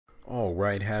All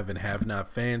right, have and have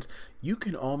not fans, you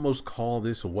can almost call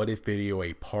this what if video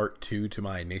a part 2 to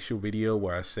my initial video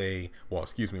where I say, where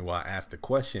I asked the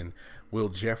question, will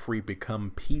Jeffrey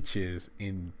become Peaches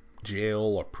in jail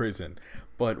or prison?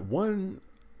 But one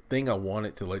thing I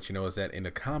wanted to let you know is that in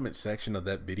the comment section of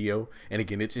that video, and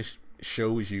again, it just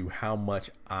shows you how much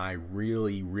I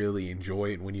really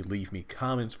enjoy it when you leave me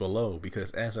comments below,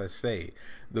 because as I say,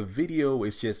 the video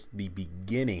is just the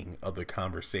beginning of the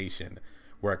conversation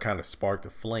where I kind of sparked a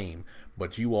flame,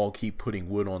 but you all keep putting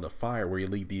wood on the fire where you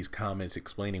leave these comments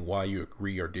explaining why you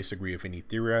agree or disagree with any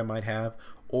theory I might have,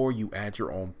 or you add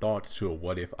your own thoughts to a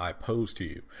what if I pose to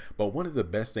you. But one of the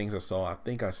best things I saw, I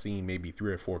think I seen maybe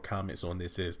 3 or 4 comments on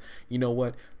this, is, you know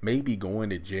what, maybe going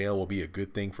to jail will be a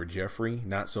good thing for Jeffrey,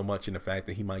 not so much in the fact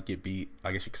that he might get beat,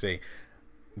 I guess you could say,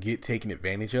 get taken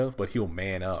advantage of, but he'll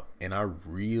man up. And I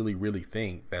really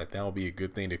think that that'll be a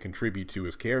good thing to contribute to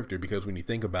his character, because when you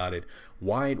think about it,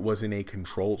 Wyatt was in a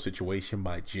controlled situation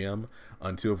by Jim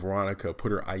until Veronica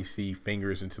put her icy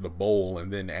fingers into the bowl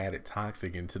and then added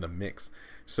toxic into the mix.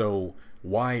 So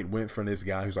Wyatt went from this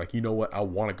guy who's like, you know what, I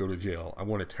want to go to jail, I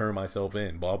want to turn myself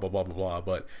in, blah blah,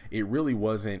 but it really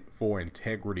wasn't for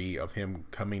integrity of him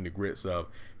coming to grips of,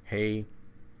 hey,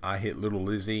 I hit little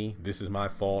Lizzie, this is my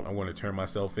fault, I'm going to turn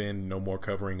myself in, no more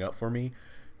covering up for me.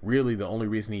 Really, the only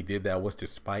reason he did that was to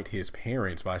spite his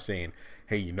parents by saying,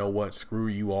 hey, you know what, screw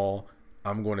you all,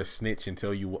 I'm going to snitch and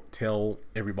tell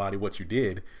everybody what you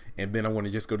did, and then I'm going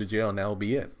to just go to jail and that'll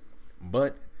be it.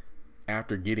 But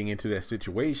after getting into that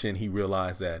situation, he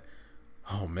realized that,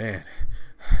 oh man,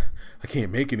 I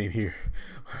can't make it in here,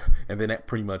 and then that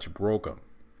pretty much broke him.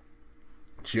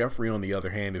 Jeffrey, on the other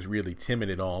hand, is really timid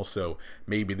and all, so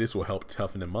maybe this will help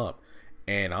toughen him up.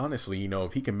 And honestly, you know,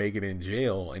 if he can make it in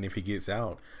jail and if he gets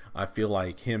out, I feel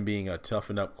like him being a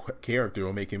toughened up character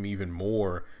will make him even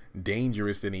more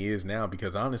dangerous than he is now,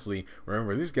 because honestly,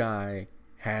 remember, this guy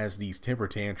has these temper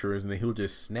tantrums and then he'll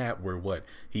just snap, where what,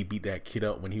 he beat that kid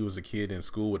up when he was a kid in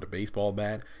school with a baseball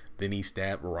bat, then he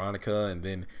stabbed Veronica, and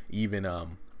then even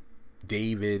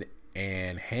David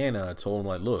and Hannah told him,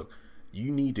 like, look, you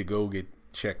need to go get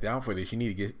checked out for this, you need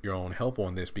to get your own help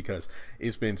on this, because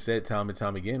it's been said time and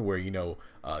time again where, you know,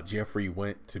 Jeffrey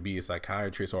went to be a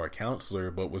psychiatrist or a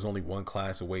counselor but was only 1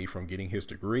 class away from getting his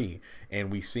degree,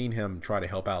 and we've seen him try to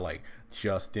help out like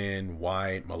Justin,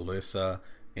 Wyatt, Melissa,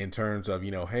 in terms of,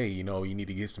 you know, hey, you know, you need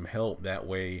to get some help, that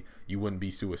way you wouldn't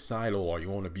be suicidal, or you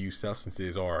won't abuse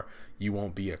substances, or you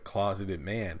won't be a closeted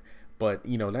man. But,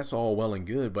 you know, that's all well and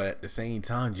good, but at the same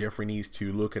time, Jeffrey needs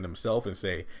to look at himself and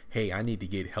say, hey, I need to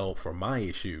get help for my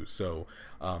issues. So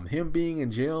him being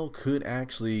in jail could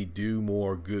actually do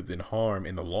more good than harm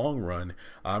in the long run.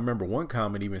 I remember one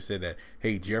comment even said that,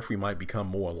 hey, Jeffrey might become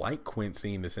more like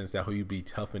Quincy in the sense that he'll be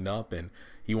toughened up and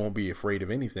he won't be afraid of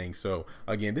anything. So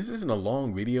again, this isn't a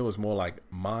long video, it's more like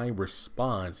my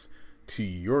response to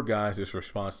your guys'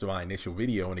 response to my initial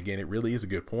video. And again, it really is a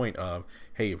good point of,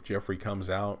 hey, if Jeffrey comes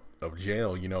out of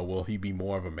jail, you know, will he be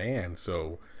more of a man?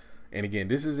 So, and again,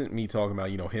 this isn't me talking about,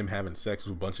 you know, him having sex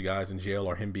with a bunch of guys in jail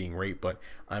or him being raped, but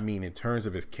I mean in terms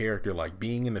of his character, like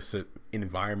being in an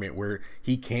environment where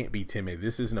he can't be timid.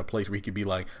 This isn't a place where he could be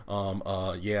like,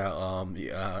 no,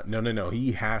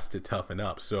 he has to toughen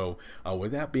up. So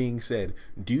with that being said,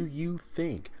 do you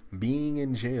think being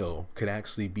in jail could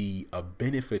actually be a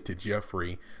benefit to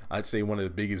Jeffrey? I'd say one of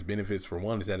the biggest benefits, for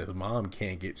one, is that his mom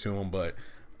can't get to him, but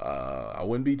I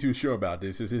wouldn't be too sure about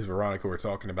this. This is Veronica we're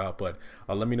talking about, but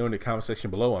let me know in the comment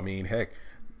section below. I mean, heck,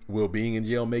 will being in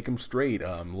jail make him straight?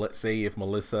 Let's say if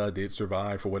Melissa did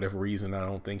survive for whatever reason, I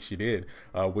don't think she did,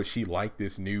 would she like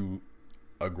this new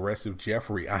aggressive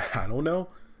Jeffrey? I don't know,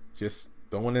 just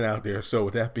throwing it out there. So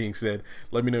with that being said,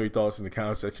 let me know your thoughts in the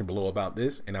comment section below about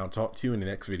this, and I'll talk to you in the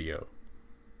next video.